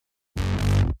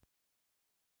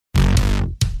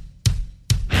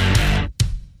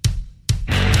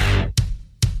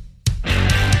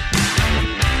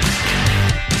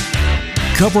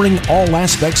covering all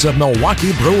aspects of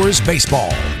Milwaukee Brewers baseball.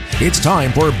 It's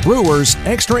time for Brewers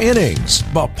Extra Innings,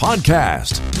 the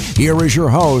podcast. Here is your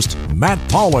host, Matt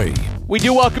Pauley. We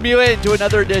do welcome you into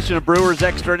another edition of Brewers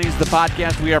Extra Innings, the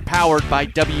podcast. We are powered by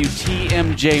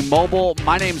WTMJ Mobile.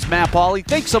 My name's Matt Pauley.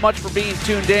 Thanks so much for being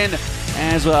tuned in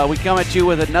as we come at you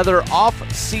with another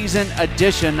off-season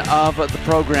edition of the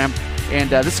program.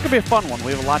 And this is going to be a fun one.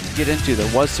 We have a lot to get into.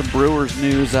 There was some Brewers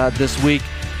news this week,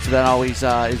 so that always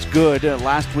is good.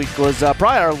 Last week was probably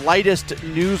our lightest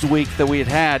news week that we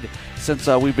had since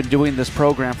we've been doing this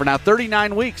program for now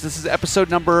 39 weeks. This is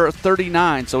episode number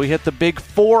 39, so we hit the big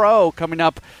 4-0 coming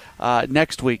up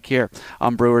next week here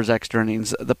on Brewers Extra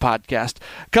Innings, the podcast.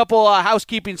 A couple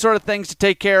housekeeping sort of things to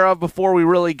take care of before we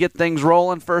really get things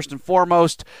rolling. First and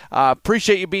foremost,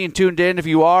 appreciate you being tuned in. If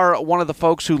you are one of the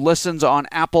folks who listens on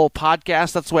Apple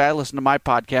Podcasts, that's the way I listen to my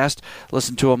podcast.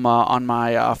 Listen to them on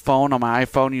my phone, on my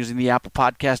iPhone, using the Apple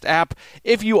Podcast app.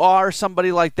 If you are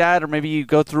somebody like that, or maybe you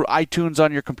go through iTunes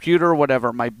on your computer, whatever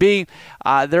it might be,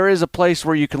 there is a place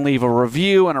where you can leave a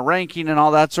review and a ranking and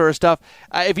all that sort of stuff.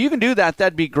 If you can do that,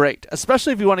 that'd be great.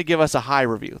 Especially if you want to give us a high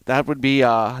review. That would be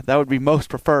most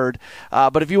preferred.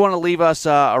 But if you want to leave us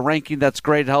a ranking, that's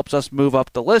great. It helps us move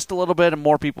up the list a little bit and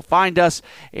more people find us.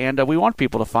 And we want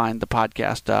people to find the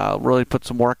podcast. Really put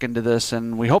some work into this,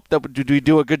 and we hope that we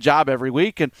do a good job every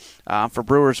week. And for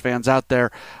Brewers fans out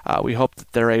there, we hope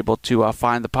that they're able to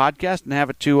find the podcast and have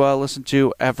it to listen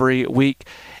to every week.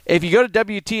 If you go to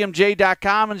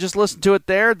WTMJ.com and just listen to it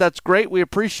there, that's great. We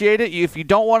appreciate it. If you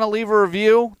don't want to leave a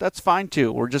review, that's fine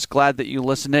too. We're just glad that you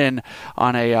listen in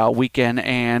on a week in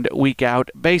and week out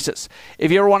basis.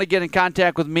 If you ever want to get in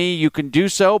contact with me, you can do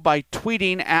so by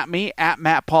tweeting at me at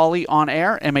Matt Pauley on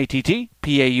air,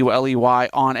 MattPauley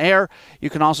on air. You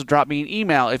can also drop me an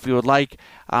email if you would like,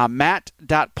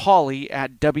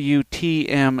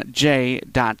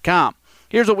 matt.pauley@WTMJ.com.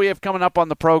 Here's what we have coming up on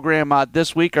the program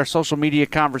this week. Our social media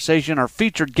conversation. Our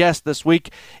featured guest this week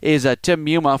is Tim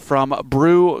Muma from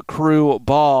Brew Crew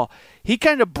Ball. He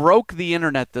kind of broke the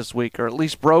internet this week, or at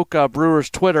least broke Brewers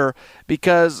Twitter,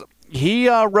 because he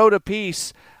wrote a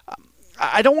piece.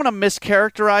 I don't want to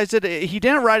mischaracterize it. He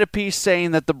didn't write a piece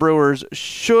saying that the Brewers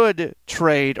should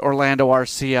trade Orlando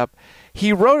Arcia.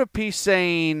 He wrote a piece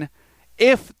saying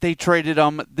if they traded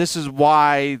him, this is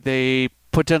why they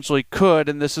potentially could,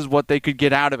 and this is what they could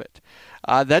get out of it.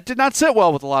 That did not sit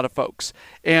well with a lot of folks.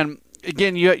 And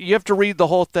again, you have to read the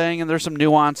whole thing, and there's some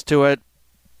nuance to it.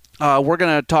 We're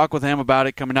going to talk with him about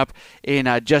it coming up in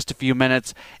just a few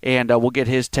minutes, and we'll get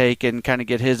his take and kind of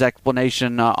get his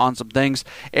explanation on some things.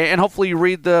 And hopefully you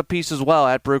read the piece as well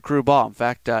at Brew Crew Ball. In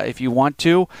fact, if you want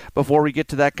to, before we get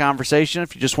to that conversation,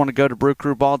 if you just want to go to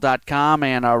brewcrewball.com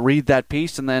and read that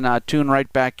piece and then tune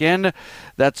right back in,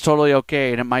 that's totally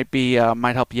okay, and it might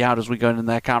help you out as we go into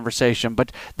that conversation.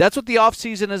 But that's what the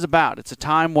offseason is about. It's a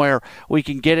time where we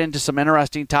can get into some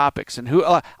interesting topics. And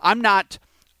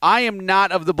I am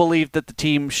not of the belief that the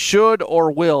team should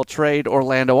or will trade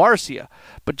Orlando Arcia.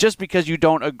 But just because you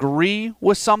don't agree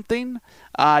with something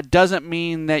doesn't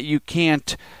mean that you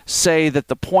can't say that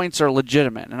the points are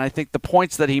legitimate. And I think the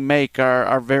points that he make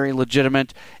are very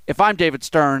legitimate. If I'm David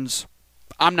Stearns,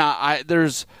 I'm not.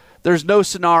 There's no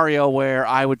scenario where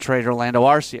I would trade Orlando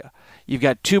Arcia. You've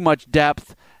got too much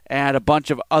depth at a bunch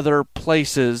of other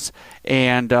places,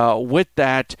 and with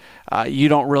that, you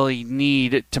don't really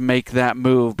need to make that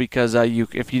move, because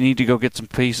if you need to go get some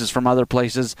pieces from other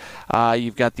places,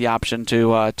 you've got the option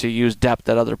to use depth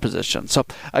at other positions. So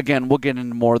again, we'll get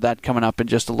into more of that coming up in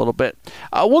just a little bit.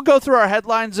 We'll go through our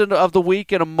headlines of the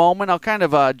week in a moment. I'll kind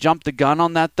of jump the gun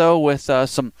on that, though, with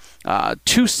some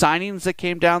two signings that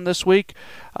came down this week.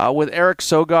 With Eric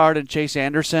Sogard and Chase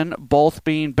Anderson both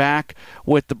being back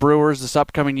with the Brewers this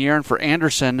upcoming year. And for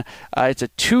Anderson, it's a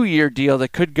 2-year deal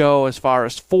that could go as far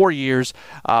as 4 years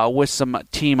with some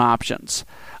team options.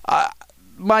 I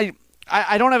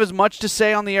don't have as much to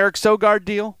say on the Eric Sogard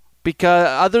deal, because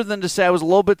other than to say I was a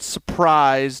little bit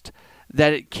surprised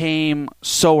that it came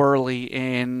so early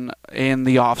in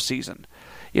the offseason.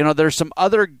 You know, there's some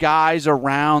other guys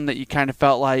around that you kind of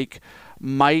felt like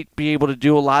might be able to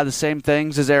do a lot of the same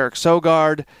things as Eric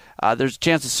Sogard. There's a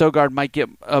chance that Sogard might get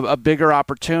a bigger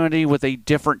opportunity with a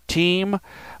different team,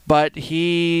 but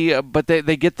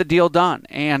they get the deal done.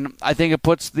 And I think it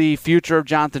puts the future of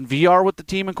Jonathan Villar with the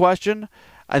team in question.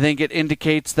 I think it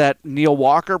indicates that Neil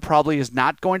Walker probably is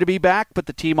not going to be back, but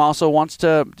the team also wants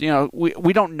to,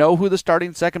 we don't know who the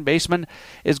starting second baseman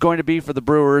is going to be for the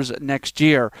Brewers next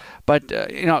year. But,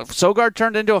 Sogard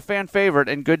turned into a fan favorite,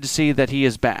 and good to see that he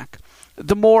is back.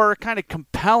 The more kind of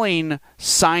compelling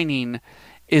signing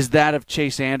is that of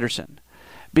Chase Anderson,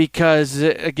 because,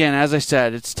 again, as I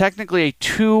said, it's technically a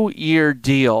 2-year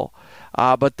deal,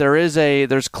 but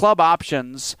there's club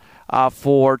options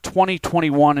for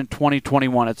 2021 and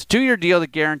 2021. It's a 2-year deal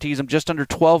that guarantees him just under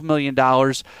 $12 million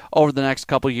over the next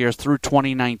couple of years through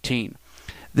 2019.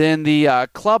 Then the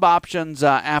club options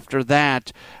after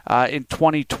that in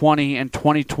 2020 and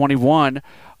 2021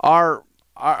 are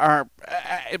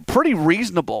pretty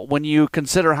reasonable when you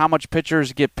consider how much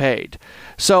pitchers get paid.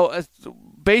 So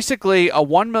basically a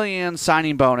 $1 million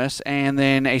signing bonus, and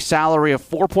then a salary of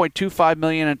 $4.25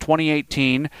 million in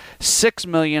 2018, $6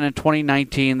 million in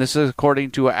 2019. This is according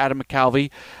to Adam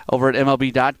McCalvey over at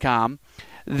MLB.com.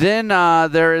 Then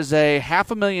there is a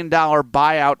 $500,000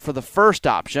 buyout for the first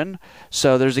option,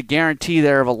 so there's a guarantee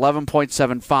there of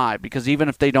 $11.75, because even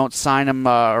if they don't sign him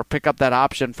or pick up that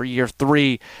option for year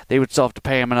 3, they would still have to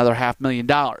pay him another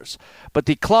 $500,000. But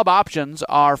the club options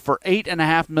are for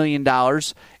 $8.5 million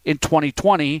in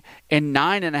 2020 and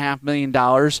 $9.5 million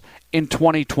in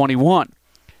 2021.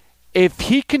 If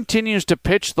he continues to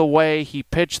pitch the way he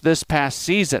pitched this past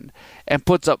season and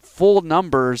puts up full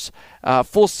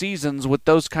seasons with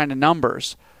those kind of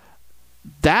numbers,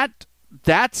 that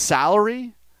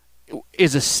salary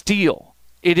is a steal.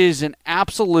 It is an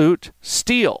absolute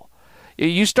steal.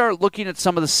 You start looking at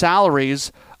some of the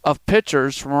salaries of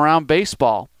pitchers from around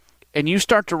baseball, and you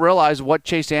start to realize what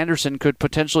Chase Anderson could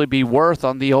potentially be worth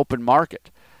on the open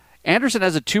market. Anderson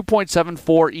has a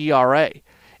 2.74 ERA.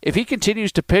 If he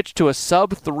continues to pitch to a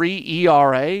sub-3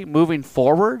 ERA moving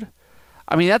forward,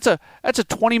 I mean, that's a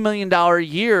 $20 million a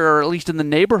year, or at least in the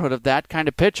neighborhood of that kind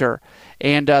of pitcher.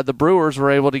 And the Brewers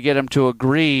were able to get him to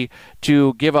agree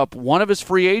to give up one of his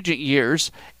free agent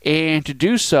years, and to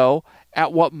do so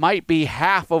at what might be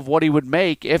half of what he would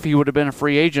make if he would have been a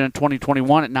free agent in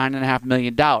 2021 at $9.5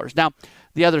 million. Now,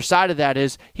 the other side of that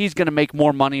is he's going to make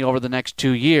more money over the next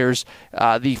 2 years.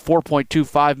 The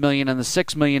 $4.25 million and the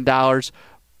 $6 million,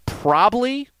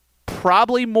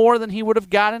 probably more than he would have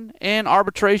gotten in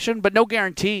arbitration, but no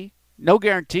guarantee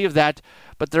of that.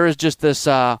 But there is just this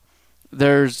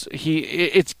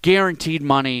it's guaranteed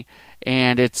money,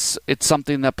 and it's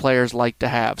something that players like to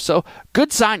have. So good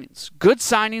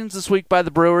signings this week by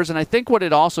the Brewers, and I think what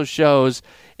it also shows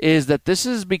is that this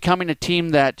is becoming a team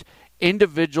that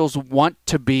individuals want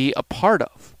to be a part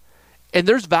of, and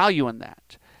there's value in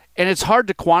that. And it's hard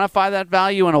to quantify that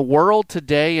value in a world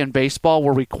today in baseball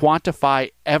where we quantify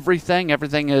everything.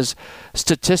 Everything is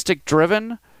statistic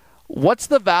driven. What's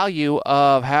the value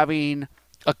of having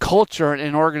a culture and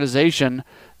an organization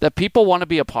that people want to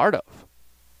be a part of?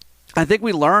 I think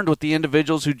we learned with the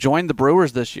individuals who joined the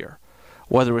Brewers this year,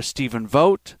 whether it was Stephen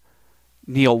Vogt,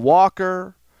 Neil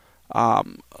Walker,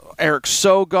 Eric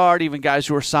Sogard, even guys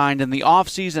who were signed in the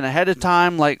offseason ahead of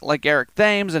time, like Eric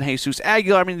Thames and Jesus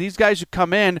Aguilar. I mean, these guys who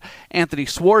come in, Anthony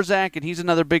Swarzak, and he's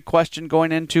another big question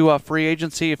going into free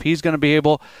agency, if he's going to be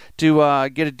able to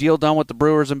get a deal done with the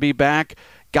Brewers and be back.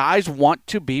 Guys want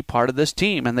to be part of this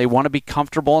team, and they want to be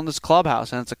comfortable in this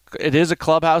clubhouse. And it is a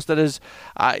clubhouse that is...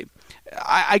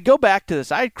 I go back to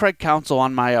this. I had Craig Counsell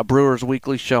on my Brewers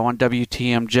Weekly show on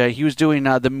WTMJ. He was doing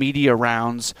the media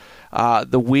rounds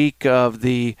the week of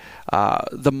the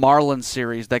Marlins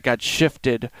series that got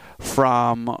shifted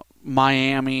from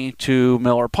Miami to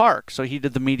Miller Park. So he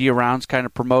did the media rounds kind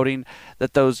of promoting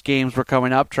that those games were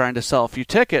coming up, trying to sell a few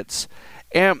tickets.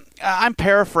 And I'm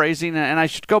paraphrasing, and I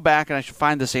should go back and I should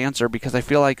find this answer because I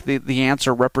feel like the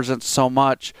answer represents so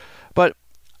much. But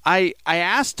I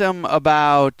asked him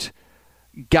about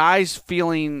guys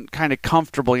feeling kind of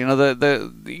comfortable,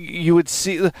 you would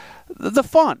see the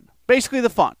fun, basically the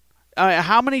fun.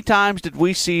 How many times did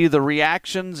we see the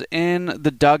reactions in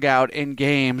the dugout in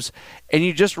games, and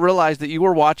you just realized that you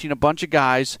were watching a bunch of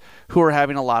guys who are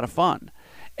having a lot of fun?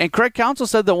 And Craig Counsell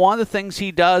said that one of the things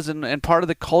he does, and part of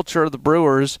the culture of the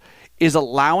Brewers, is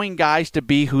allowing guys to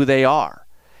be who they are.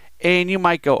 And you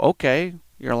might go, okay,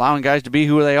 you're allowing guys to be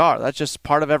who they are. That's just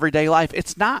part of everyday life.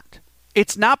 It's not.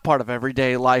 It's not part of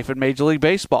everyday life in Major League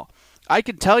Baseball. I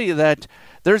can tell you that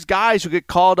there's guys who get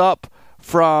called up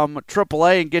from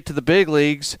AAA and get to the big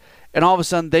leagues, and all of a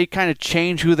sudden they kind of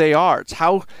change who they are.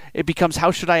 It becomes,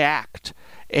 how should I act?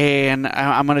 And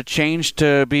I'm going to change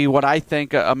to be what I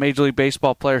think a Major League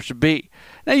Baseball player should be.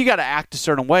 Now, you got to act a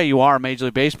certain way. You are a Major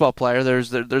League Baseball player.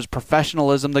 There's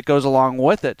professionalism that goes along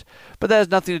with it. But that has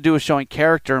nothing to do with showing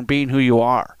character and being who you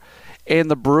are. And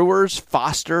the Brewers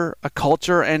foster a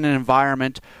culture and an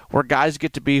environment where guys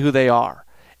get to be who they are.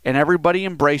 And everybody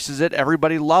embraces it.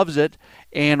 Everybody loves it.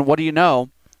 And what do you know?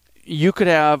 You could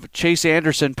have Chase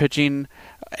Anderson pitching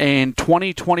in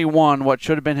 2021, what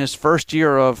should have been his first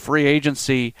year of free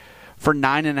agency, for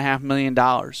 $9.5 million,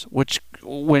 which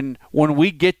when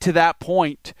we get to that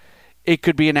point, it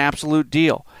could be an absolute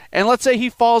deal. And let's say he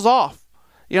falls off.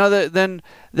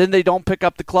 Then they don't pick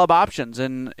up the club options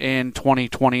in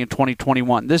 2020 and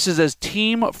 2021. This is as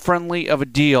team-friendly of a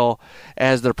deal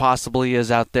as there possibly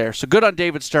is out there. So good on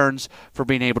David Stearns for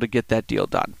being able to get that deal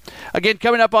done. Again,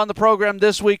 coming up on the program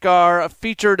this week, our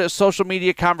featured social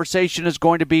media conversation is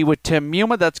going to be with Tim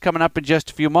Muma. That's coming up in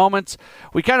just a few moments.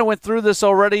 We kind of went through this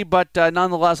already, but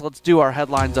nonetheless, let's do our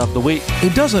headlines of the week.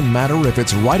 It doesn't matter if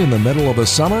it's right in the middle of the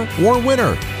summer or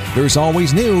winter. There's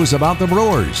always news about the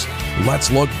Brewers.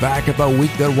 Let's look back at the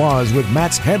week that was with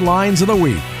Matt's Headlines of the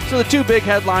Week. So the two big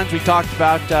headlines we talked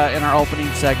about in our opening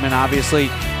segment, obviously,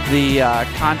 the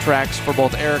contracts for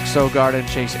both Eric Sogard and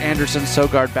Chase Anderson.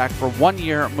 Sogard back for 1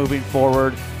 year moving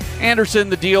forward. Anderson,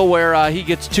 the deal where he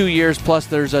gets 2 years plus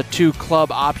there's 2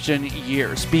 club option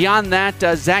years. Beyond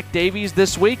that, Zach Davies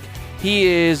this week, he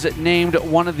is named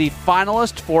one of the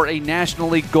finalists for a National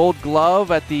League Gold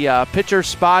Glove at the pitcher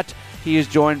spot. He is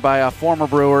joined by former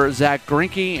Brewer Zach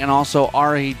Greinke and also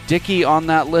R.A. Dickey on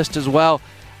that list as well.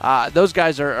 Those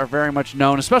guys are very much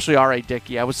known, especially R.A.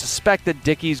 Dickey. I would suspect that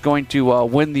Dickey's going to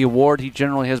win the award. He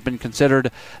generally has been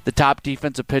considered the top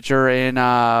defensive pitcher in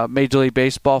Major League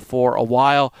Baseball for a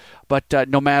while. But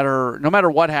no matter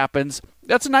what happens,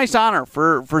 that's a nice honor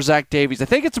for Zach Davies. I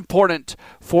think it's important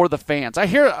for the fans.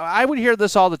 I would hear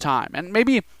this all the time, and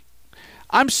maybe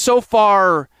I'm so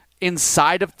far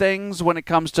inside of things when it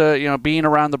comes to being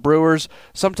around the Brewers.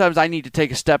 Sometimes I need to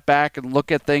take a step back and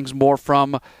look at things more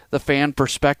from the fan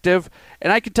perspective.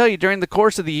 And I can tell you during the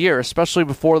course of the year, especially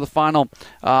before the final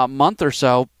month or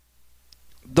so,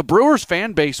 the Brewers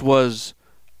fan base was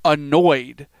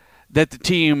annoyed that the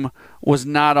team was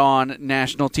not on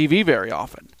national TV very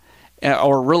often,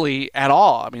 or really at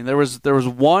all. I mean, there was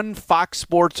one Fox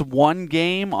Sports 1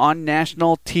 game on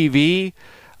national TV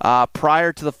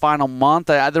prior to the final month.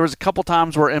 There was a couple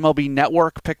times where MLB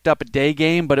Network picked up a day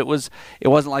game, but it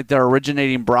wasn't like their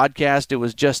originating broadcast. It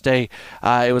was just it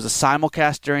was a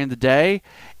simulcast during the day.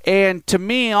 And to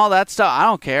me, all that stuff, I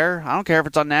don't care. I don't care if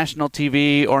it's on national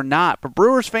TV or not. But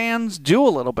Brewers fans do a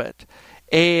little bit,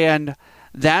 and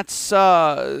that's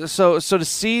so to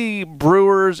see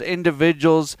Brewers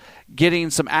individuals getting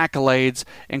some accolades,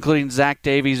 including Zach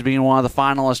Davies being one of the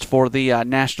finalists for the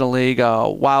National League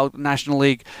Gold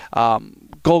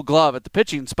Glove at the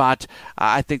pitching spot.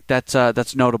 I think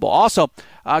that's notable. Also,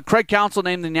 Craig Counsell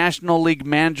named the National League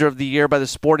Manager of the Year by the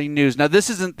Sporting News. Now, this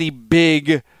isn't the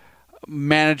big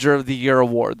Manager of the Year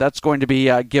award. That's going to be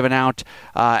given out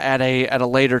at a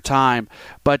later time.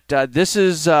 But this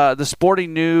is the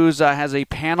Sporting News has a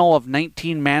panel of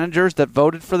 19 managers that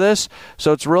voted for this,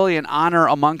 so it's really an honor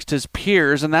amongst his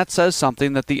peers, and that says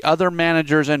something that the other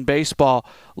managers in baseball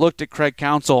looked at Craig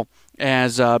Counsell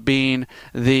as being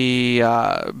the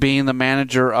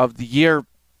Manager of the Year.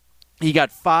 He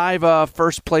got 5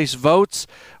 first-place votes,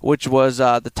 which was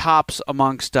the tops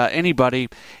amongst anybody,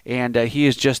 and he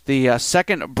is just the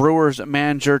second Brewers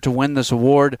manager to win this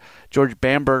award. George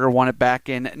Bamberger won it back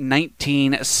in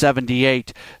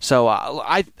 1978. So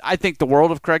I think the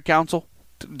world of Craig Counsell.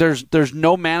 There's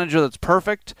no manager that's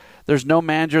perfect. There's no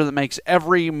manager that makes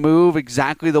every move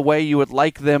exactly the way you would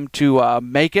like them to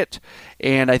make it.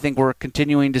 And I think we're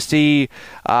continuing to see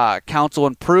Counsell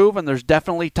improve. And there's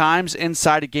definitely times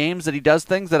inside of games that he does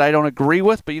things that I don't agree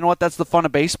with. But you know what? That's the fun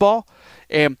of baseball.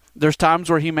 And there's times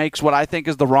where he makes what I think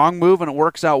is the wrong move and it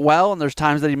works out well. And there's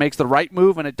times that he makes the right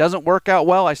move and it doesn't work out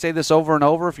well. I say this over and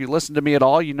over. If you listen to me at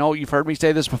all, you know you've heard me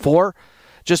say this before.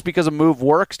 Just because a move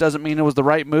works doesn't mean it was the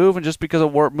right move, and just because a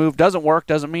move doesn't work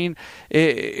doesn't mean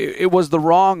it was the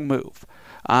wrong move.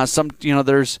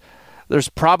 There's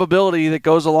probability that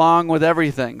goes along with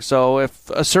everything. So if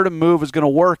a certain move is going to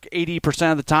work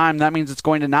 80% of the time, that means it's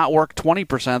going to not work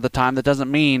 20% of the time. That doesn't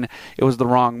mean it was the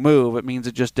wrong move. It means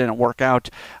it just didn't work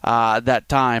out that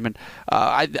time. And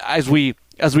as we've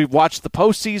watched the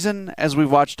postseason, as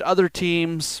we've watched other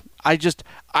teams,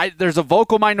 there's a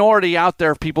vocal minority out there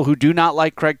of people who do not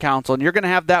like Craig Counsell, and you're going to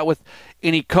have that with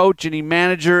any coach, any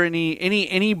manager,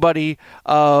 anybody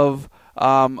of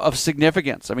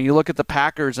significance. I mean, you look at the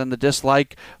Packers and the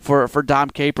dislike for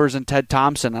Dom Capers and Ted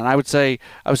Thompson, and I would say,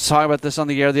 I was talking about this on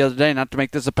the air the other day, not to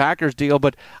make this a Packers deal,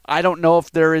 but I don't know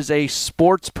if there is a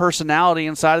sports personality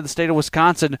inside of the state of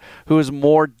Wisconsin who is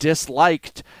more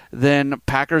disliked than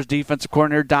Packers defensive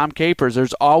coordinator Dom Capers.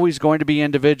 There's always going to be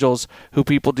individuals who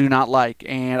people do not like,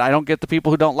 and I don't get the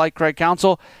people who don't like Craig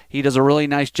Counsell. He does a really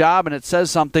nice job, and it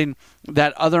says something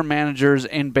that other managers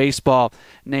in baseball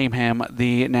name him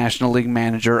the National League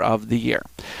Manager of the Year.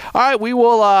 All right, we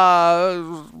will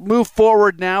move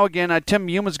forward now. Again, Tim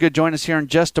Muma is going to join us here in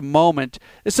just a moment.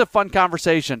 This is a fun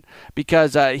conversation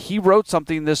because he wrote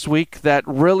something this week that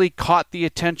really caught the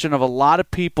attention of a lot of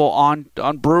people on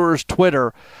Brewers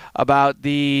Twitter about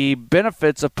the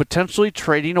benefits of potentially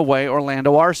trading away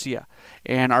Orlando Arcia.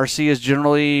 And Arcia is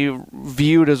generally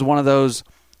viewed as one of those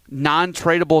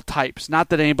non-tradable types. Not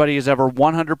that anybody is ever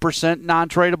 100%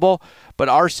 non-tradable, but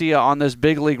Arcia on this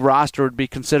big league roster would be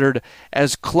considered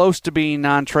as close to being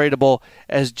non-tradable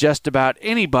as just about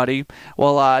anybody.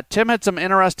 Well, Tim had some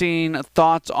interesting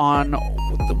thoughts on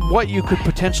what you could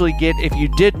potentially get if you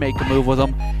did make a move with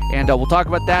him, and we'll talk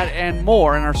about that and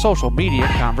more in our social media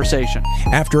conversation.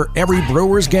 After every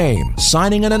Brewers game,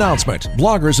 signing an announcement,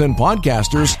 bloggers and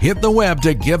podcasters hit the web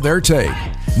to give their take.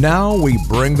 Now we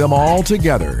bring them all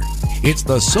together. It's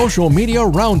the Social Media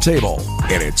Roundtable,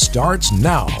 and it starts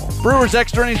now. Brewers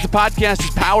Extra Innings, the podcast, is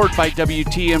powered by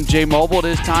WTMJ Mobile. It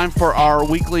is time for our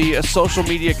weekly social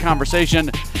media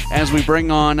conversation as we bring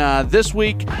on this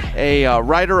week a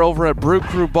writer over at Brew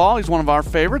Crew Ball. He's one of our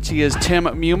favorites. He is Tim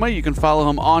Muma. You can follow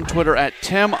him on Twitter at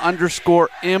Tim_MUMA.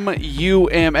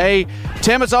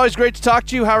 Tim, it's always great to talk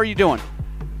to you. How are you doing?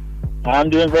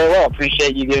 I'm doing very well.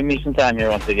 Appreciate you giving me some time here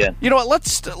once again. You know what?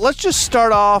 Let's just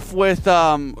start off with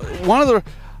one of the.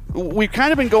 We've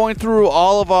kind of been going through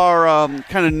all of our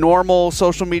kind of normal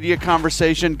social media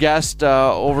conversation guests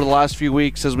over the last few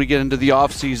weeks as we get into the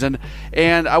off season,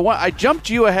 and I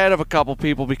jumped you ahead of a couple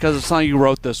people because of something you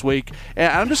wrote this week,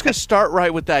 and I'm just going to start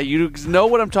right with that. You know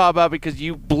what I'm talking about because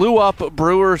you blew up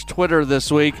Brewers Twitter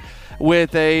this week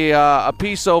with a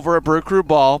piece over at Brew Crew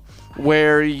Ball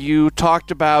where you talked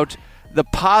about the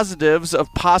positives of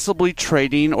possibly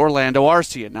trading Orlando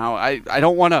Arcia. Now, I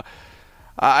don't want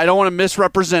to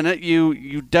misrepresent it.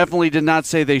 You definitely did not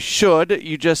say they should.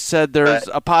 You just said there's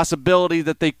a possibility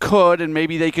that they could, and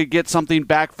maybe they could get something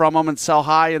back from them and sell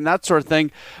high and that sort of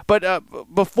thing. But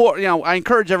before, I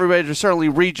encourage everybody to certainly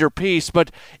read your piece.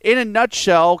 But in a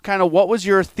nutshell, kind of what was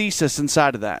your thesis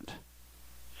inside of that?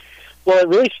 Well, it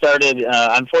really started,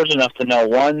 I'm fortunate enough to know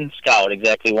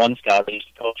exactly one scout. I used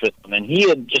to coach with him, and he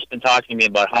had just been talking to me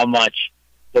about how much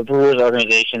the Brewers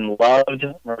organization loved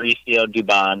Mauricio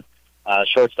Dubon,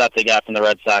 shortstop they got from the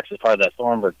Red Sox as part of that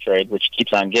Thornburg trade, which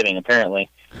keeps on giving, apparently.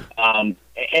 And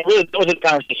really, that was the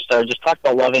conversation started. Just talked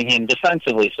about loving him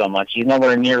defensively so much. He's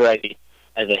nowhere near ready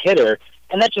as a hitter.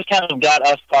 And that just kind of got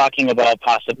us talking about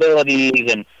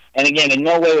possibilities. And again, in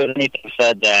no way was anything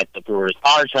said that the Brewers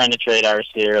are trying to trade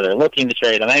Arcia or they're looking to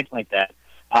trade him, anything like that.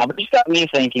 But it just got me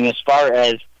thinking as far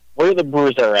as where the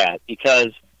Brewers are at. Because,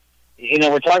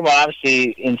 we're talking about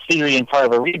obviously in theory and part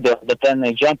of a rebuild, but then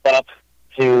they jump up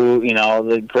to,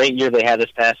 the great year they had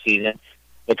this past season.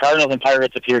 The Cardinals and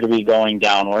Pirates appear to be going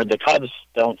downward. The Cubs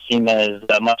don't seem as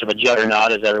much of a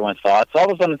juggernaut as everyone thought. So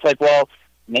all of a sudden it's like, well,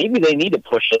 maybe they need to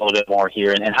push a little bit more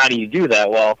here. And how do you do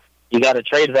that? Well, you got to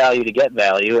trade value to get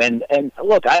value. And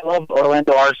look, I love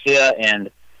Orlando Arcia,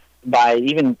 and by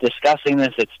even discussing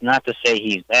this, it's not to say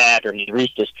he's bad or he's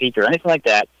reached his peak or anything like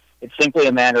that. It's simply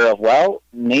a matter of, well,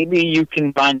 maybe you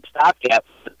can find a stopgap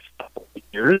for a couple of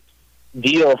years,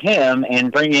 deal him,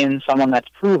 and bring in someone that's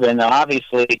proven. Now,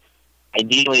 obviously,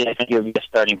 ideally, I think it would be a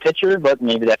starting pitcher, but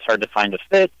maybe that's hard to find a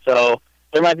fit. So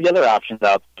there might be other options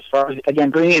out there. As far as,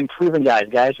 again, bringing in proven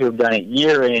guys who have done it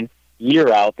year in,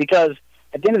 year out, because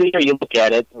at the end of the year, you look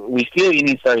at it, we feel you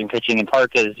need starting pitching in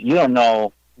part because you don't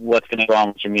know what's going to go on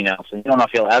with Jimmy Nelson. You don't know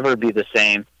if he'll ever be the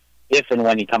same if and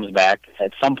when he comes back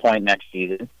at some point next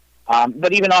season.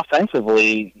 But even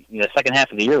offensively, the second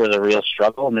half of the year was a real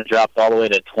struggle, and it dropped all the way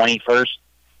to 21st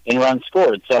in runs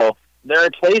scored. So there are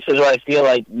places where I feel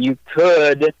like you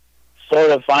could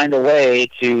sort of find a way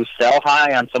to sell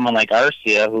high on someone like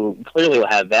Arcia, who clearly will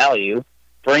have value,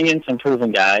 bring in some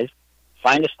proven guys,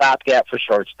 find a stopgap for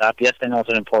shortstop. Yes, I know it's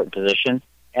an important position.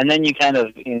 And then you kind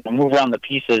of move around the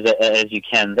pieces as you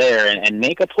can there and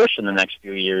make a push in the next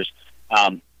few years.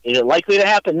 Is it likely to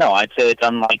happen? No, I'd say it's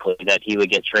unlikely that he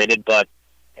would get traded, but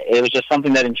it was just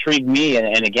something that intrigued me.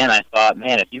 And again, I thought,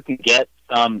 man, if you can get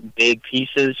some big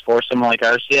pieces for someone like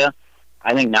Arcia,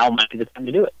 I think now might be the time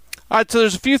to do it. All right, so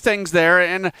there's a few things there,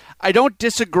 and I don't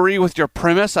disagree with your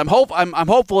premise. I'm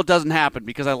hopeful it doesn't happen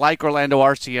because I like Orlando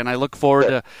Arcia, and I look forward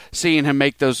to seeing him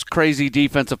make those crazy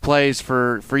defensive plays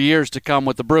for years to come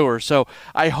with the Brewers. So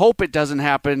I hope it doesn't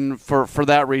happen for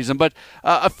that reason. But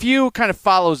a few kind of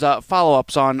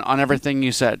follow-ups on everything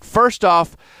you said. First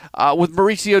off, with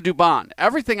Mauricio Dubon,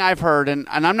 everything I've heard, and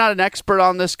I'm not an expert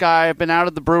on this guy. I've been out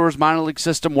of the Brewers minor league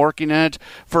system working in it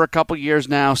for a couple years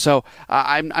now, so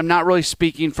I'm not really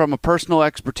speaking from a personal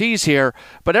expertise here,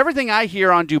 but everything I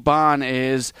hear on Dubon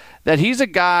is that he's a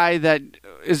guy that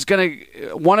is going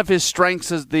to, one of his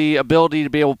strengths is the ability to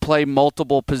be able to play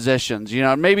multiple positions. You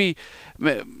know, maybe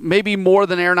more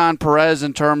than Hernan Perez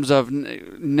in terms of,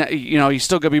 you know, he's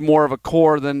still going to be more of a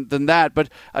core than that, but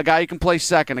a guy who can play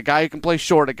second, a guy who can play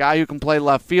short, a guy who can play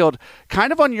left field,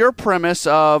 kind of on your premise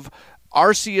of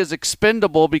Arcia is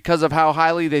expendable because of how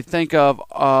highly they think of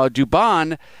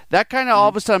Dubon. That kind of all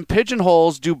of a sudden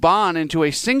pigeonholes Dubon into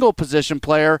a single position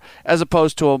player as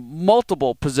opposed to a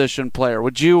multiple position player.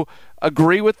 Would you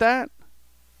agree with that?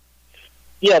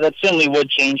 Yeah, that certainly would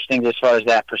change things as far as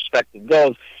that perspective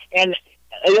goes. And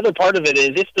the other part of it is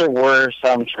if there were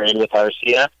some trade with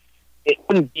Arcia, it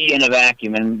wouldn't be in a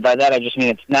vacuum. And by that I just mean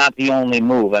it's not the only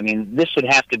move. I mean, this would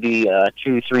have to be a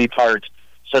 2-3 part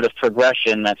sort of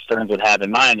progression that Stearns would have in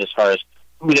mind as far as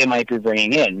who they might be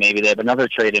bringing in. Maybe they have another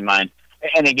trade in mind.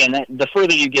 And again, the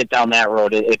further you get down that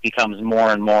road, it becomes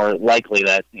more and more likely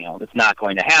that, you know, it's not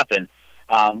going to happen.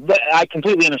 But I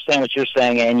completely understand what you're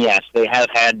saying, and yes, they have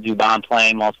had Dubon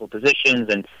playing multiple positions,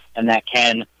 and that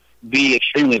can be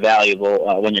extremely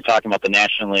valuable when you're talking about the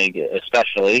National League,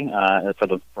 especially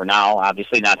for now,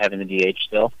 obviously not having the DH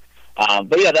still.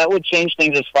 But yeah, that would change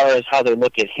things as far as how they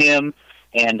look at him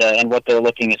and what they're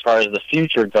looking as far as the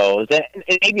future goes. And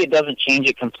maybe it doesn't change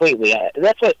it completely.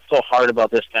 That's what's so hard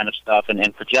about this kind of stuff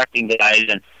and projecting guys,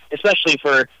 and especially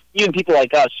for even people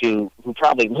like us who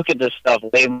probably look at this stuff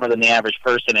way more than the average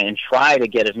person and try to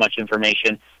get as much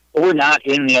information, but we're not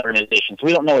in the organization, so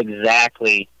we don't know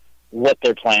exactly what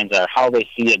their plans are, how they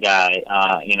see a guy.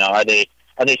 You know, are they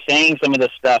saying some of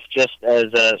this stuff just as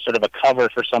a sort of a cover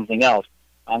for something else?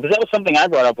 Because that was something I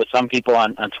brought up with some people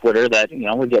on Twitter that, you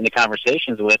know, we're getting into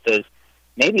conversations with, is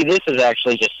maybe this is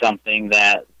actually just something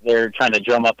that they're trying to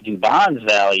drum up Dubon's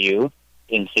value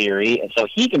in theory, and so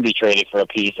he can be traded for a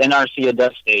piece. And Arcia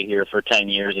does stay here for 10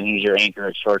 years, and he's your anchor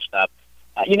at shortstop.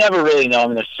 You never really know. I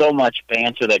mean, there's so much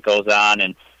banter that goes on,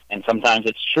 and sometimes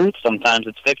it's truth, sometimes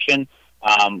it's fiction.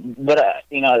 But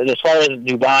you know, as far as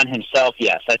Dubon himself,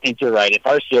 yes, I think you're right. If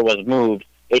Arcia was moved,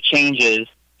 it changes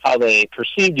how they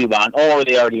perceive Dubon, or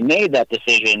they already made that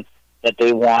decision that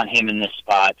they want him in this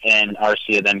spot, and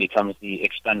Arcia then becomes the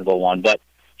expendable one. But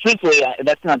truthfully,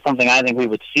 that's not something I think we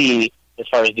would see as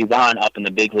far as Dubon up in the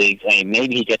big leagues. I mean,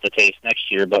 maybe he gets a taste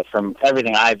next year, but from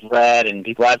everything I've read and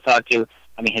people I've talked to,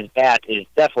 I mean, his bat is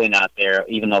definitely not there,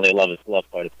 even though they love his glove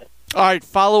quite a bit. All right,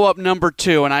 follow-up number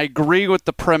 2, and I agree with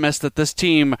the premise that this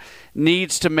team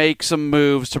needs to make some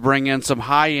moves to bring in some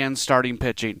high-end starting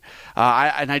pitching.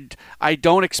 I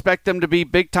don't expect them to be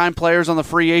big-time players on the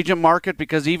free agent market,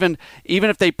 because even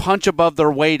if they punch above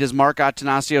their weight, as Mark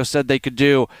Attanasio said they could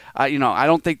do, you know, I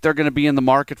don't think they're going to be in the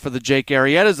market for the Jake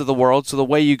Arrietas of the world. So the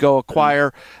way you go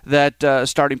acquire that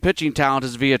starting pitching talent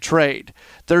is via trade.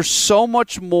 There's so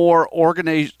much more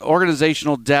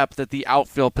organizational depth at the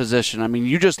outfield position. I mean,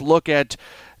 you just look at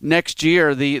next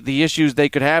year, the issues they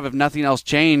could have if nothing else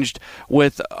changed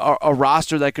with a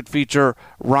roster that could feature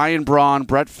Ryan Braun,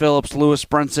 Brett Phillips, Lewis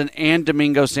Brinson, and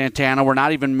Domingo Santana. We're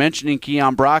not even mentioning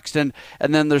Keon Broxton,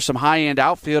 and then there's some high-end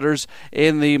outfielders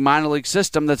in the minor league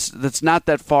system that's not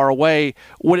that far away.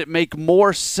 Would it make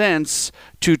more sense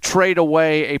to trade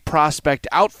away a prospect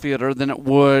outfielder than it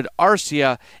would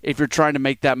Arcia if you're trying to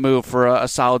make that move for a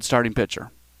solid starting pitcher?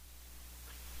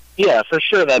 Yeah, for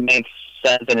sure that makes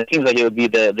sense, and it seems like it would be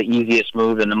the easiest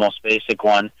move and the most basic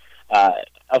one.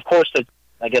 Of course,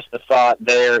 I guess the thought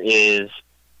there is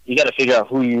you got to figure out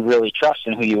who you really trust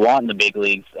and who you want in the big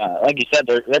leagues. Like you said,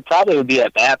 there probably would be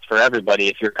at bats for everybody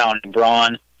if you're counting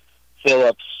Braun,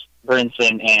 Phillips,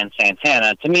 Brinson, and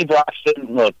Santana. To me,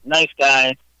 Broxton, look, nice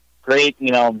guy, great,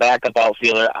 you know, backup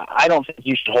outfielder. I don't think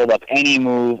you should hold up any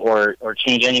move or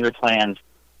change any of your plans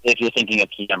if you're thinking of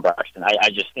Keon Broxton.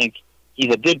 I just think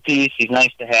he's a good piece. He's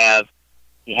nice to have.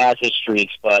 He has his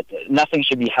streaks, but nothing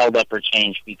should be held up or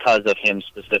changed because of him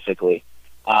specifically.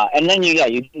 And then you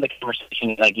get in the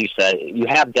conversation, like you said, you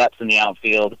have depth in the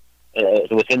outfield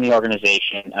within the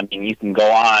organization. I mean, you can go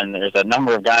on. There's a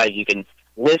number of guys you can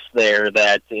list there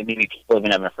that maybe people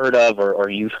even haven't heard of or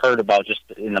you've heard about just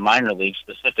in the minor leagues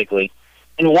specifically.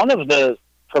 And one of the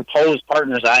proposed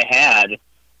partners I had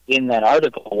in that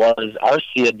article was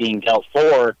Arcia being dealt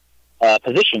for a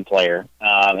position player,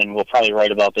 and we'll probably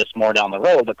write about this more down the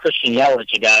road, but Christian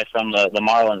Yelich, a guy from the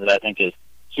Marlins that I think is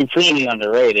supremely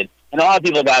underrated. And a lot of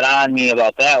people got on me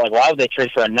about that, like, why would they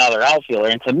trade for another outfielder?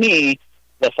 And to me,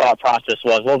 the thought process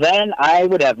was, well, then I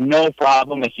would have no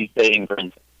problem if you trading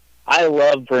Brinson. I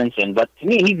love Brinson, but to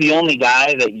me, he's the only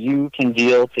guy that you can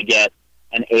deal to get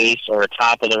an ace or a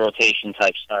top-of-the-rotation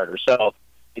type starter. So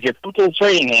if you're comfortable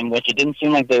trading him, which it didn't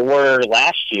seem like they were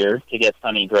last year to get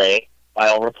Sonny Gray, by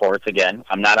all reports, again,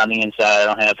 I'm not on the inside. I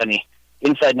don't have any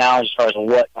inside knowledge as far as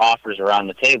what offers are on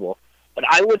the table. But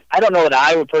I don't know that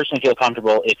I would personally feel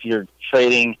comfortable if you're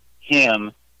trading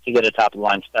him to get a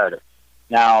top-of-the-line starter.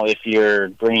 Now, if you're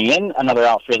bringing in another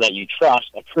outfielder that you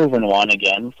trust, a proven one,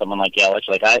 again, someone like Yelich,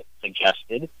 like I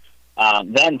suggested,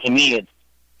 then to me it's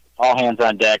all hands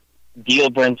on deck. Deal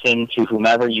Brinson to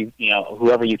whoever you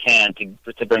can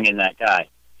to bring in that guy.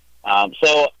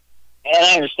 And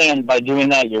I understand by doing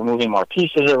that you're moving more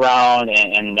pieces around,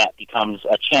 and that becomes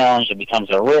a challenge. It becomes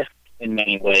a risk in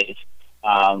many ways.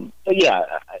 But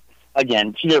yeah,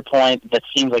 again, to your point, that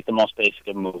seems like the most basic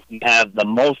of move. You have the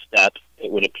most depth, it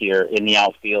would appear, in the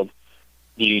outfield.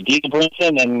 Do you deal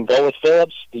Brinson and go with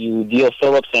Phillips? Do you deal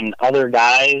Phillips and other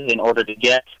guys in order to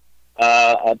get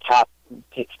a top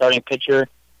starting pitcher?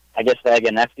 I guess,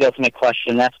 that's the ultimate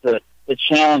question. That's the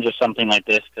challenge of something like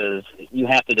this, because you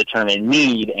have to determine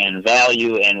need and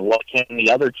value and what can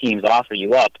the other teams offer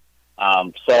you up.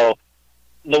 So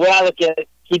the way I look at it,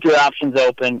 keep your options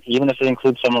open, even if it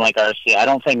includes someone like Arcia. I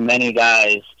don't think many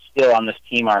guys still on this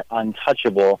team are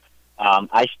untouchable.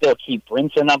 I still keep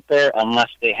Brinson up there unless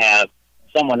they have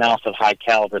someone else of high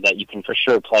caliber that you can for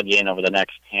sure plug in over the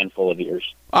next handful of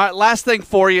years. All right, last thing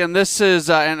for you, and this is,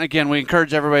 and again, we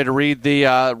encourage everybody to read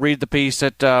the piece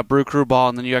at Brew Crew Ball,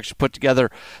 and then you actually put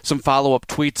together some follow-up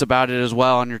tweets about it as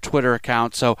well on your Twitter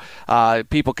account, so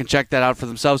people can check that out for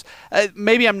themselves.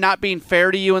 Maybe I'm not being fair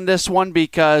to you in this one,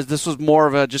 because this was more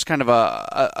of this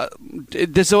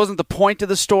wasn't the point of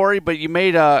the story, but you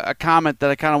made a comment that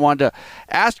I kind of wanted to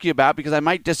ask you about, because I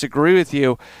might disagree with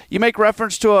you. You make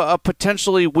reference to a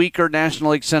potentially weaker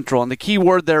National League Central, and the key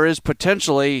word there is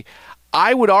potentially.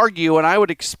 I would argue, and I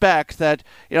would expect that,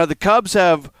 the Cubs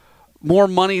have more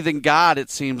money than God, it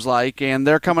seems like, and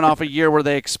they're coming off a year where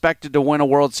they expected to win a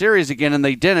World Series again, and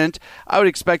they didn't. I would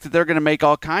expect that they're going to make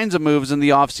all kinds of moves in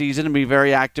the offseason and be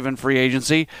very active in free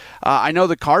agency. I know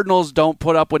the Cardinals don't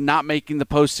put up with not making the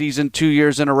postseason 2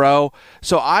 years in a row,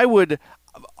 so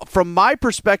from my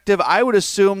perspective, I would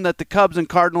assume that the Cubs and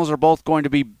Cardinals are both going to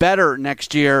be better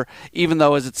next year, even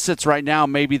though as it sits right now,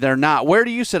 maybe they're not. Where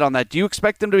do you sit on that? Do you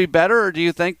expect them to be better, or do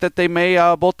you think that they may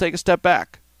both take a step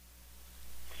back?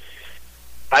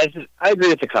 I agree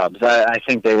with the Cubs. I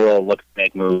think they will look to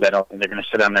make moves. I don't think they're going to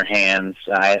sit on their hands.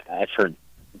 I've heard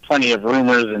plenty of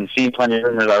rumors and seen plenty of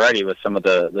rumors already with some of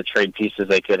the trade pieces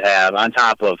they could have, on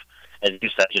top of, as you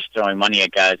said, just throwing money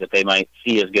at guys that they might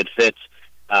see as good fits.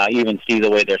 Even see the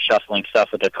way they're shuffling stuff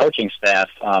with their coaching staff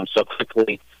so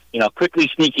quickly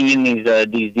sneaking in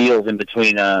these deals in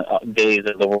between days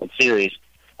of the World Series.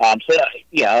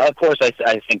 Of course,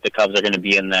 I think the Cubs are going to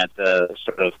be in that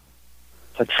sort of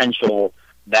potential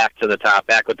back to the top,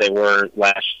 back what they were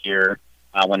last year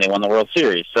when they won the World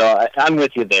Series. So I'm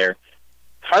with you there.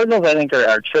 Cardinals, I think,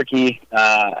 are tricky.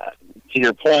 To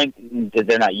your point, that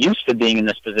they're not used to being in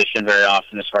this position very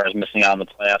often as far as missing out on the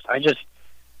playoffs.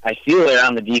 I feel they're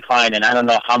on the decline, and I don't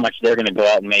know how much they're going to go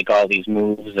out and make all these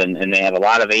moves, and they have a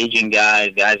lot of aging guys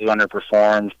who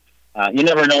underperformed. You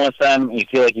never know with them. You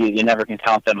feel like you never can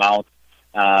count them out.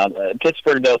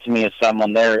 Pittsburgh, though, to me, is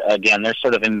someone they're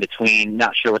sort of in between,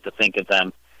 not sure what to think of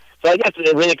them. So I guess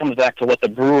it really comes back to what the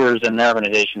Brewers and their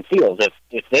organization feels.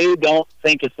 If they don't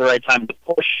think it's the right time to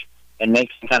push and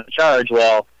make some kind of charge,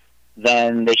 well,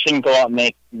 then they shouldn't go out and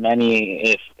make many,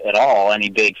 if at all, any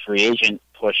big free agent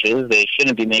pushes. They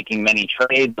shouldn't be making many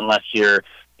trades unless you're,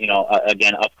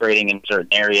 again, upgrading in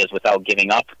certain areas without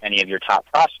giving up any of your top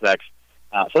prospects.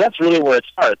 So that's really where it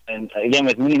starts. And again,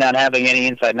 with me not having any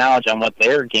inside knowledge on what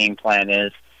their game plan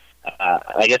is,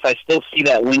 I guess I still see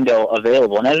that window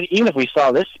available. And even if we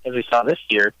saw this, as we saw this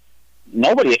year,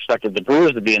 nobody expected the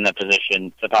Brewers to be in that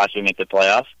position to possibly make the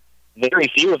playoffs.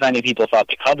 Very few, if any, people thought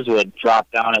the Cubs would drop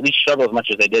down, at least struggle as much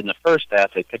as they did in the first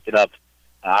half. They picked it up,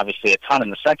 obviously, a ton in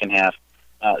the second half.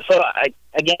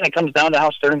 Again, it comes down to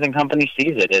how Stearns and company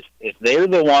sees it. If they're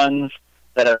the ones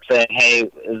that are saying, hey,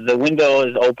 the window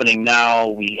is opening now,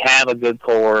 we have a good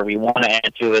core, we want to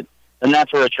add to it, then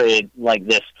that's where a trade like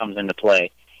this comes into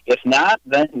play. If not,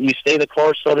 then you stay the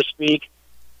course, so to speak.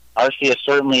 Arcia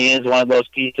certainly is one of those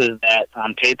pieces that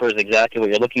on paper is exactly what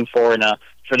you're looking for in a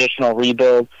traditional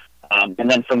rebuild. And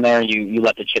then from there, you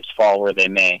let the chips fall where they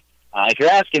may. If you're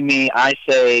asking me, I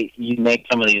say you make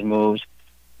some of these moves,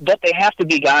 but they have to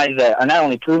be guys that are not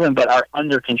only proven but are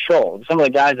under control. Some of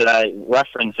the guys that I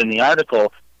referenced in the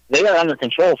article, they are under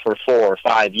control for 4 or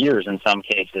 5 years in some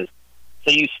cases. So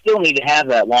you still need to have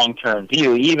that long-term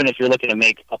view, even if you're looking to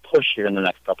make a push here in the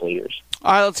next couple of years.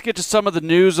 All right, let's get to some of the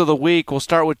news of the week. We'll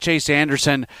start with Chase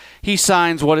Anderson. He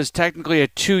signs what is technically a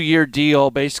 2-year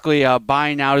deal, basically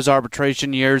buying out his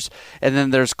arbitration years, and then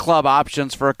there's club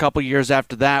options for a couple years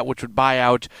after that, which would buy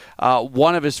out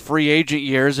one of his free agent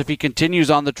years. If he continues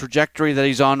on the trajectory that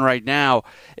he's on right now,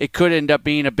 it could end up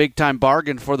being a big-time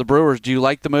bargain for the Brewers. Do you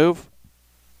like the move?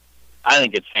 I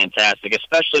think it's fantastic,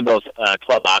 especially those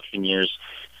club option years.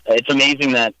 It's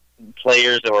amazing that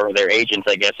players or their agents,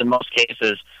 I guess, in most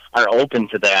cases are open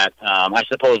to that. I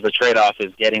suppose the trade-off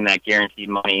is getting that guaranteed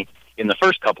money in the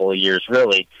first couple of years,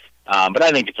 really. But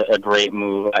I think it's a great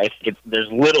move. I think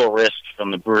there's little risk from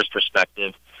the Brewers'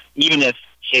 perspective. Even if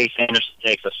Chase Anderson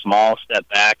takes a small step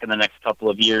back in the next couple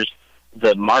of years,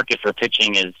 the market for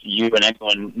pitching, as you and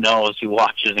anyone knows who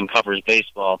watches and covers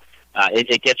baseball,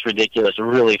 it gets ridiculous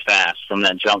really fast from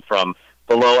that jump from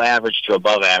below average to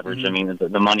above average. Mm-hmm. I mean,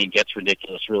 the money gets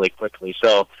ridiculous really quickly.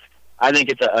 So I think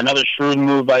it's another shrewd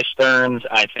move by Stearns.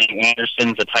 I think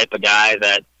Anderson's the type of guy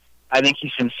that I think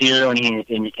he's sincere when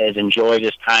he has enjoyed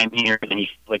his time here, and he's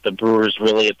like the Brewers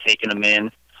really have taken him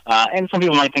in. And some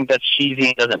people might think that's cheesy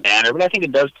and doesn't matter, but I think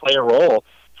it does play a role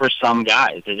for some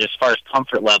guys, as far as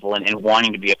comfort level and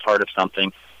wanting to be a part of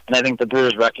something. And I think the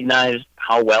Brewers recognize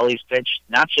how well he's pitched,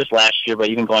 not just last year, but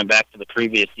even going back to the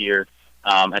previous year.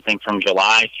 I think from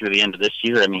July through the end of this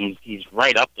year, I mean, he's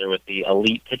right up there with the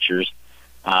elite pitchers.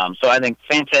 So I think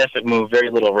fantastic move,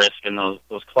 very little risk, and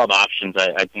those club options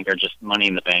I think are just money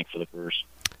in the bank for the Brewers.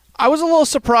 I was a little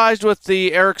surprised with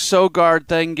the Eric Sogard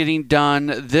thing getting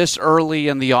done this early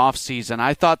in the offseason.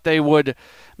 I thought they would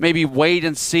maybe wait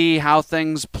and see how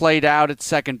things played out at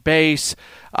second base.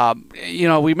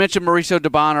 We mentioned Mauricio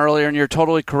Dubon earlier, and you're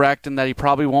totally correct in that he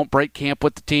probably won't break camp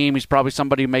with the team. He's probably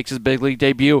somebody who makes his big league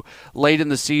debut late in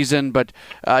the season, but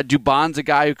Dubon's a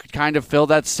guy who could kind of fill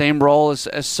that same role as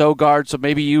Sogard, so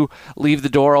maybe you leave the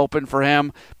door open for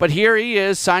him. But here he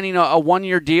is signing a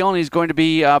one-year deal, and he's going to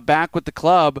be back with the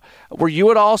club. Were you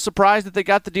at all surprised that they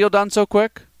got the deal done so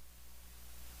quick?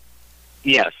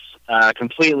 Yes.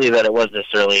 Completely that it was this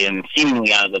early and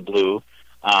seemingly out of the blue.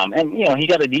 And he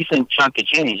got a decent chunk of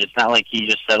change. It's not like he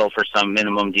just settled for some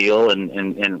minimum deal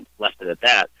and left it at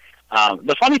that.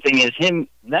 The funny thing is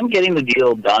them getting the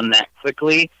deal done that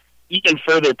quickly even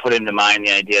further put into mind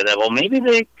the idea that, well, maybe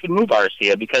they could move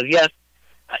Arcia because, yes,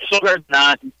 Sogard's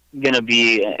not going to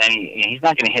be he's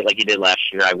not going to hit like he did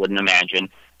last year, I wouldn't imagine.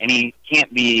 And he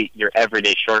can't be your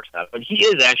everyday shortstop. But he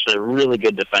is actually really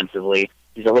good defensively.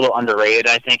 He's a little underrated,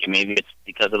 I think, and maybe it's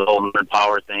because of the whole nerd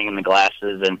power thing and the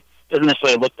glasses, and doesn't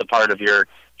necessarily look the part of your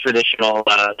traditional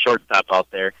shortstop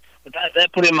out there. But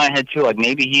that put in my head, too, like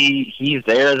maybe he's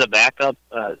there as a backup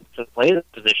to play the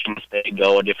position if they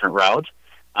go a different route.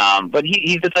 But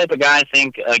he's the type of guy, I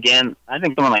think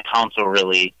someone like Counsell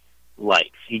really likes.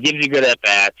 He gives you good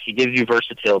at-bats. He gives you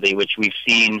versatility, which we've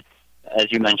seen, as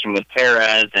you mentioned, with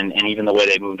Perez and even the way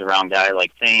they moved around guys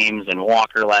like Thames and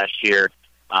Walker last year.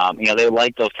 They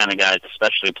like those kind of guys,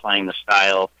 especially playing the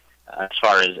style as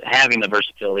far as having the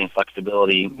versatility and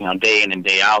flexibility, day in and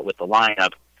day out with the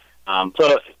lineup.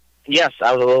 So, yes,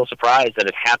 I was a little surprised that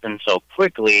it happened so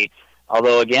quickly.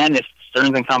 Although, again, if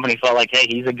Stearns and company felt like, hey,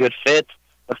 he's a good fit,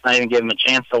 let's not even give him a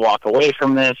chance to walk away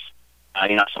from this.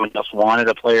 Someone else wanted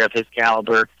a player of his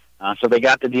caliber. So they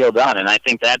got the deal done. And I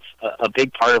think that's a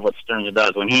big part of what Stearns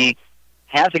does. When he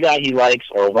has a guy he likes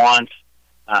or wants,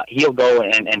 he'll go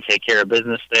and take care of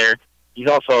business there. He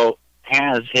also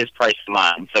has his price in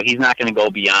mind, so he's not going to go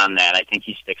beyond that. I think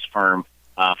he sticks firm.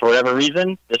 For whatever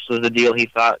reason, this was the deal he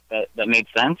thought that made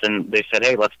sense, and they said,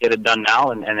 hey, let's get it done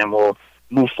now, and then we'll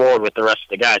move forward with the rest of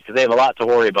the guys, because they have a lot to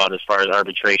worry about as far as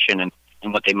arbitration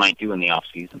and what they might do in the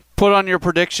offseason. Put on your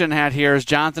prediction hat here. Is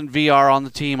Jonathan VR on the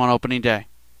team on opening day?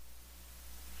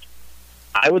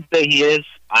 I would say he is.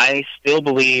 I still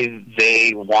believe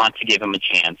they want to give him a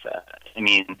chance.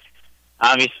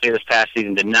 Obviously this past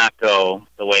season did not go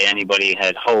the way anybody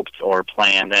had hoped or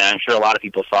planned, and I'm sure a lot of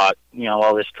people thought,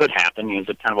 this could happen. He was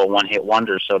a kind of a one-hit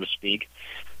wonder, so to speak.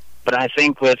 But I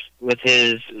think with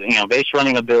his, base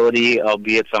running ability,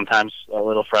 albeit sometimes a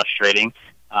little frustrating,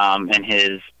 and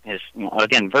his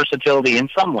again, versatility in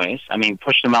some ways.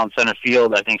 Pushed him out in center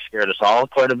field, I think scared us all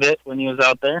quite a bit when he was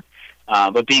out there.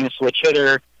 But being a switch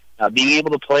hitter, being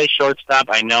able to play shortstop,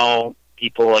 I know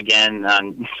people, again,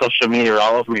 on social media are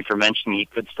all over me for mentioning he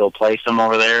could still play some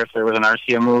over there if there was an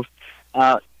Arcia move.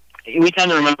 we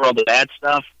tend to remember all the bad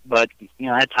stuff, but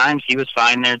at times he was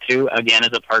fine there too. Again,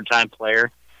 as a part-time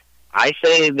player, I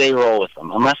say they roll with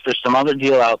him unless there's some other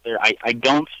deal out there. I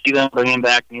don't see them bringing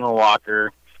back Neil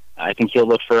Walker. I think he'll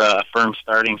look for a firm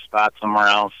starting spot somewhere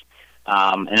else.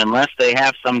 And unless they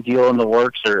have some deal in the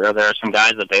works or there are some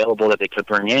guys available that they could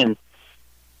bring in,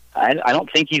 I don't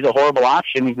think he's a horrible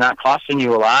option. He's not costing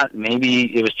you a lot.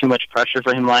 Maybe it was too much pressure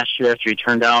for him last year after he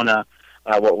turned down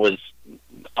what was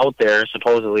out there,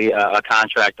 supposedly a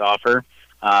contract offer.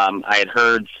 I had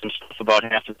heard some stuff about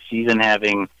half the season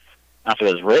having, I don't know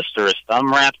if it was wrist or his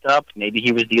thumb wrapped up. Maybe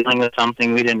he was dealing with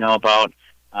something we didn't know about.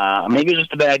 Maybe it was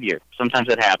just a bad year. Sometimes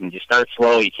that happens. You start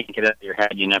slow, you can't get it out of your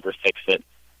head, you never fix it.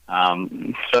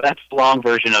 So that's the long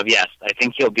version of yes, I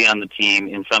think he'll be on the team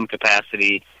in some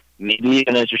capacity, maybe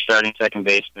even as your starting second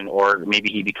baseman, or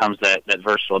maybe he becomes that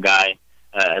versatile guy,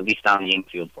 at least on the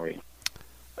infield for you.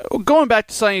 Going back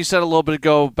to something you said a little bit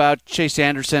ago about Chase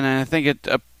Anderson, and I think it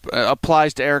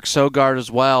applies to Eric Sogard as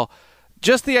well,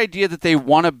 just the idea that they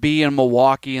want to be in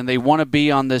Milwaukee and they want to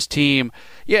be on this team.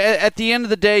 Yeah, at the end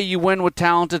of the day, you win with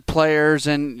talented players,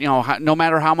 and no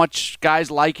matter how much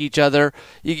guys like each other,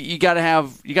 you got to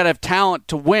have talent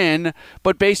to win.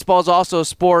 But baseball is also a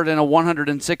sport in a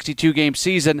 162 game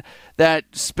season that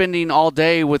spending all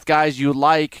day with guys you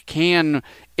like can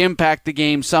impact the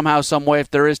game somehow, some way if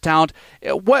there is talent.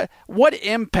 What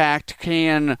impact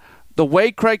can the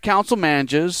way Craig Counsell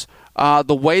manages,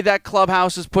 the way that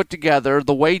clubhouse is put together,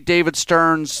 the way David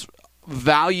Stearns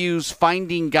values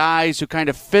finding guys who kind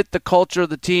of fit the culture of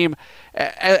the team,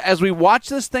 as we watch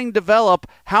this thing develop,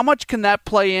 how much can that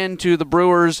play into the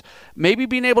Brewers maybe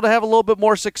being able to have a little bit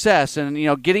more success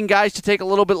and getting guys to take a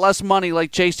little bit less money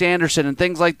like Chase Anderson and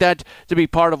things like that to be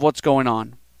part of what's going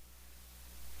on?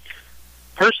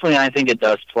 Personally, I think it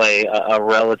does play a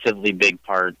relatively big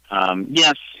part.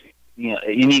 Yes,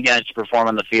 you need guys to perform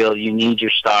on the field. You need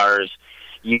your stars.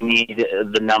 You need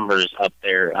the numbers up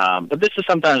there. But this is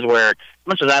sometimes where, as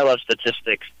much as I love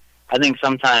statistics, I think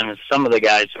sometimes some of the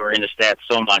guys who are into stats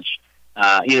so much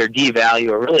either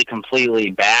devalue or really completely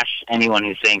bash anyone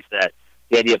who thinks that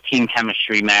the idea of team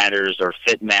chemistry matters or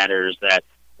fit matters. That,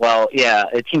 well, yeah,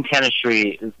 team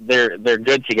chemistry, they're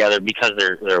good together because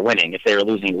they're winning. If they were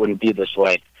losing, it wouldn't be this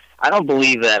way. I don't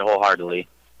believe that wholeheartedly.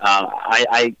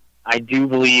 I do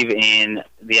believe in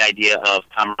the idea of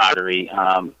camaraderie.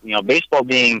 Baseball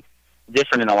being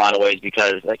different in a lot of ways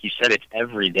because, like you said, it's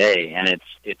every day, and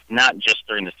it's not just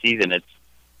during the season. It's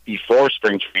before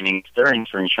spring training, it's during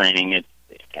spring training. It's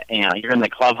you're in the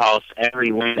clubhouse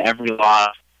every win, every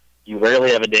loss. You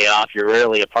rarely have a day off. You're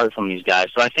rarely apart from these guys.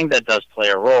 So I think that does play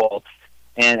a role.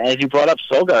 And as you brought up,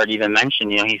 Sogard even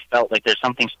mentioned, he felt like there's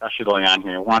something special going on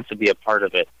here. He wants to be a part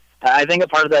of it. I think a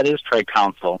part of that is Craig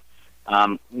Counsell.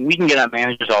 We can get on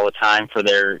managers all the time for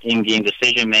their in-game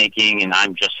decision-making, and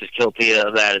I'm just as guilty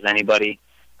of that as anybody.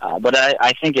 But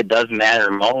I think it does matter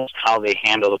most how they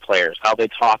handle the players, how they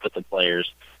talk with the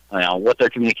players, what their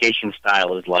communication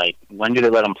style is like. When do they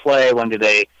let them play? When do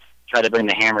they try to bring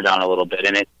the hammer down a little bit?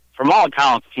 And from all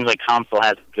accounts, it seems like Counsell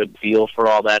has a good feel for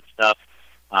all that stuff.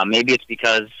 Maybe it's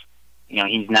because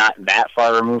he's not that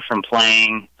far removed from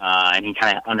playing, and he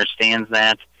kind of understands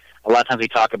that. A lot of times we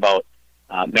talk about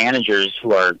managers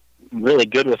who are really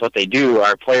good with what they do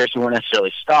are players who aren't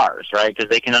necessarily stars, right? Because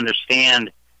they can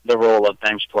understand the role of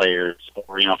bench players,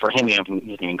 or for him, you can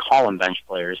even call them bench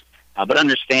players. But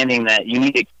understanding that you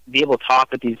need to be able to talk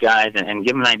with these guys and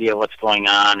give them an idea of what's going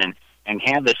on, and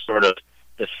have this sort of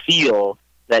the feel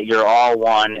that you're all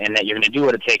one and that you're going to do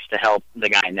what it takes to help the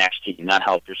guy next to you, not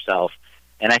help yourself.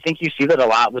 And I think you see that a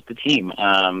lot with the team.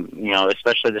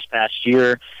 Especially this past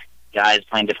year. Guys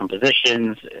playing different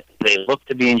positions, they look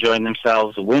to be enjoying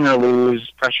themselves, win or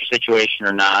lose, pressure situation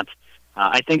or not.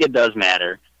 I think it does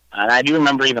matter. And I do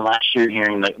remember even last year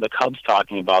hearing the Cubs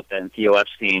talking about that, and Theo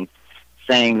Epstein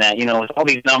saying that, with all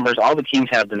these numbers, all the teams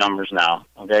have the numbers now.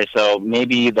 Okay, so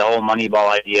maybe the whole Moneyball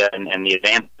idea and the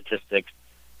advanced statistics,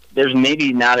 there's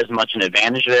maybe not as much an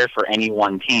advantage there for any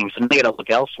one team, so they got to look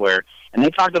elsewhere. And they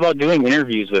talked about doing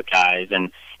interviews with guys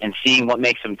and seeing what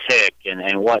makes them tick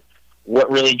and what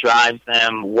really drives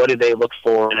them, what do they look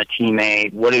for in a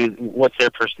teammate, what's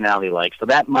their personality like. So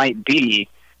that might be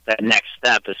that next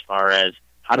step as far as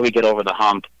how do we get over the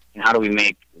hump and how do we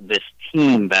make this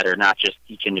team better, not just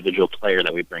each individual player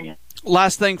that we bring in.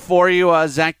 Last thing for you,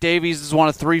 Zach Davies is one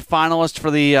of 3 finalists for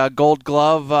the Gold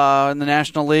Glove in the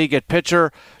National League at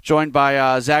pitcher, joined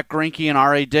by Zach Greinke and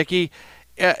R.A. Dickey.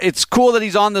 It's cool that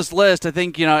he's on this list. I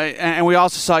think, and we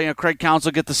also saw, Craig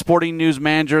Counsell get the Sporting News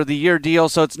Manager of the Year deal,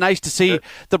 so it's nice to see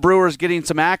the Brewers getting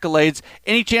some accolades.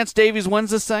 Any chance Davies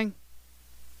wins this thing?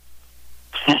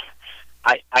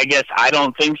 I guess I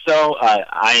don't think so.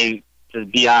 To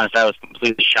be honest, I was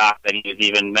completely shocked that he was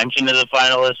even mentioned as a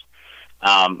finalist.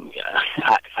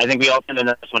 I think we all tend to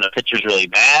notice when a pitcher's really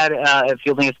bad at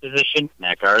fielding his position,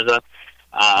 Matt Garza.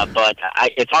 But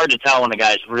it's hard to tell when a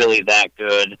guy's really that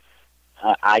good.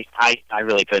 I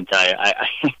really couldn't tell you.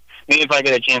 Maybe if I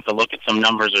get a chance to look at some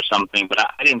numbers or something, but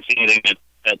I didn't see anything that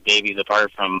set Davies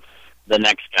apart from the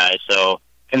next guy. So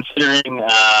considering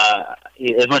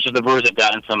as much as the Brewers have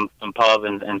gotten some pub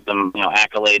and some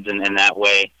accolades in that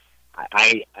way,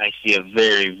 I see a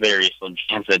very, very slim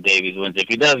chance that Davies wins. If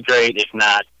he does, great. If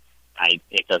not,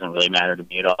 it doesn't really matter to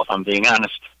me at all, if I'm being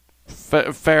honest.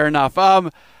 Fair enough.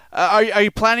 Are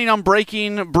you planning on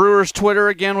breaking Brewers Twitter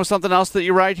again with something else that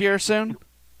you write here soon?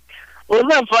 Well, it's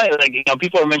not funny. Like,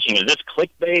 people are mentioning, is this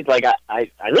clickbait? Like, I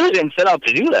really didn't set out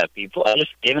to do that, people. I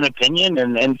just gave an opinion,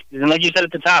 and like you said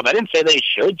at the top, I didn't say they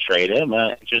should trade him.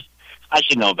 I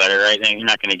should know better, right? You're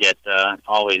not going to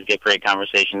always get great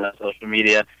conversations on social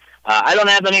media. I don't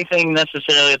have anything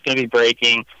necessarily that's going to be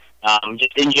breaking.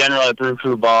 Just in general, at Brew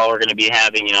Crew Ball, we're going to be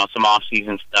having, some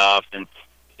off-season stuff, and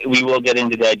we will get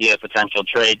into the idea of potential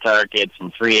trade targets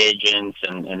and free agents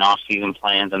and off-season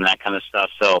plans and that kind of stuff.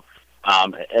 So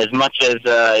as much as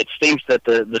it stinks that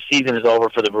the season is over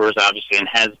for the Brewers, obviously, and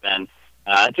has been,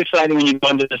 it's exciting when you go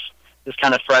into this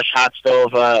kind of fresh, hot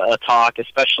stove talk,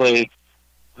 especially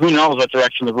who knows what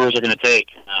direction the Brewers are going to take.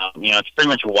 It's pretty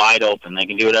much wide open. They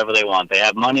can do whatever they want. They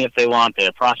have money if they want. They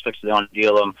have prospects if they want to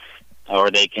deal them. Or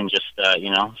they can just,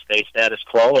 stay status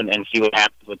quo and see what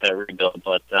happens with that rebuild.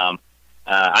 But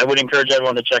I would encourage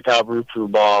everyone to check out Brew Crew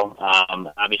Ball.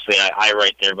 Obviously, I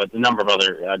write there, but a number of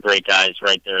other great guys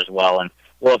write there as well. And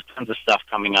we'll have tons of stuff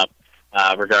coming up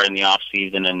regarding the off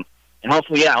season, and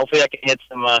hopefully I can hit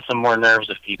some more nerves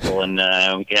of people, and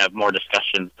we can have more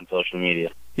discussions on social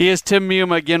media. He is Tim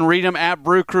Muma. Again, read him at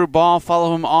Brew Crew Ball.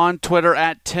 Follow him on Twitter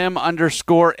at Tim_MUMA.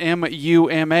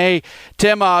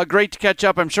 Tim, great to catch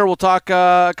up. I'm sure we'll talk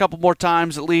a couple more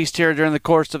times at least here during the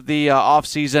course of the off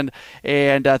season.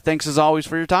 And thanks as always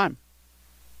for your time.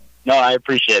 No, I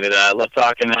appreciate it. I love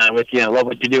talking with you. I love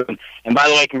what you do. And by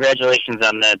the way, congratulations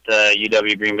on that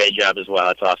UW Green Bay job as well.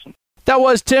 That's awesome. That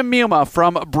was Tim Muma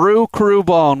from Brew Crew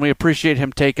Ball, and we appreciate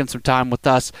him taking some time with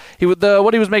us.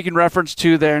 What he was making reference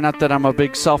to there, not that I'm a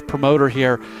big self-promoter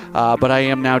here, but I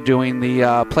am now doing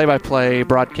the play-by-play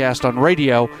broadcast on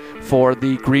radio for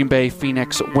the Green Bay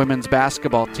Phoenix women's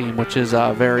basketball team, which is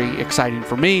very exciting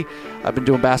for me. I've been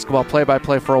doing basketball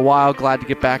play-by-play for a while. Glad to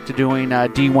get back to doing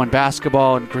D1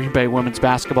 basketball, and Green Bay women's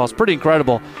basketball is pretty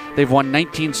incredible. They've won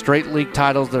 19 straight league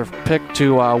titles. They're picked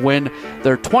to win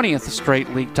their 20th straight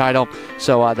league title.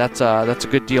 So that's a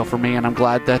good deal for me, and I'm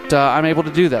glad that I'm able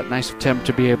to do that. Nice of Tim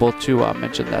to be able to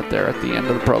mention that there at the end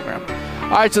of the program.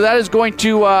 All right, so that is going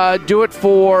to do it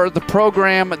for the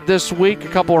program this week. A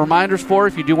couple of reminders for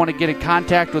you. If you do want to get in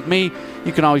contact with me,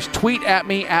 you can always tweet at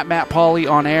me at Matt Pauley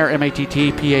on air,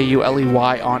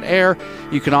 MattPauley on air.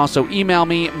 You can also email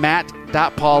me,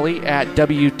 matt.pauley at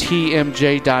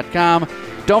WTMJ.com.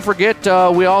 Don't forget,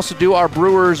 we also do our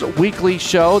Brewers Weekly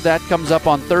Show. That comes up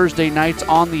on Thursday nights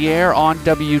on the air on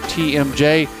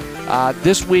WTMJ.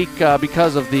 This week,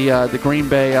 because of the Green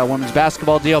Bay women's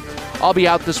basketball deal, I'll be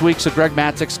out this week, so Greg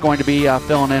Matzek's going to be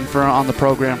filling in on the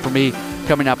program for me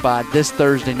coming up this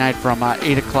Thursday night from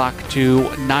 8 o'clock to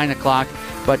 9 o'clock.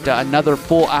 But another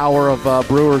full hour of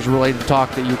Brewers-related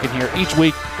talk that you can hear each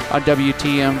week on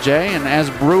WTMJ. And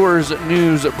as Brewers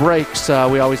news breaks,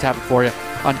 we always have it for you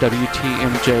on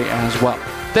WTMJ as well.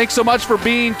 Thanks so much for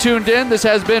being tuned in. This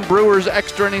has been Brewers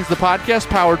Extra Innings, the podcast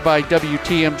powered by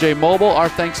WTMJ Mobile. Our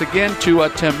thanks again to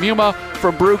Tim Muma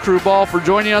from Brew Crew Ball for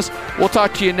joining us. We'll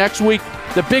talk to you next week.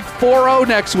 The big 4-0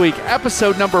 next week,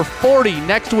 episode number 40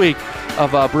 next week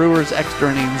of Brewers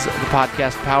Extra Innings, the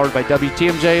podcast powered by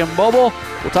WTMJ and Mobile.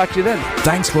 We'll talk to you then.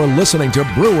 Thanks for listening to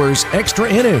Brewers Extra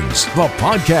Innings, the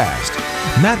podcast.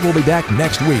 Matt will be back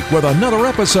next week with another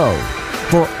episode.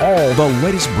 For all the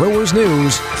latest Brewers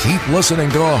news, keep listening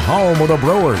to the home of the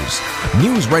Brewers.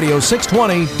 News Radio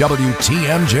 620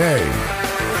 WTMJ.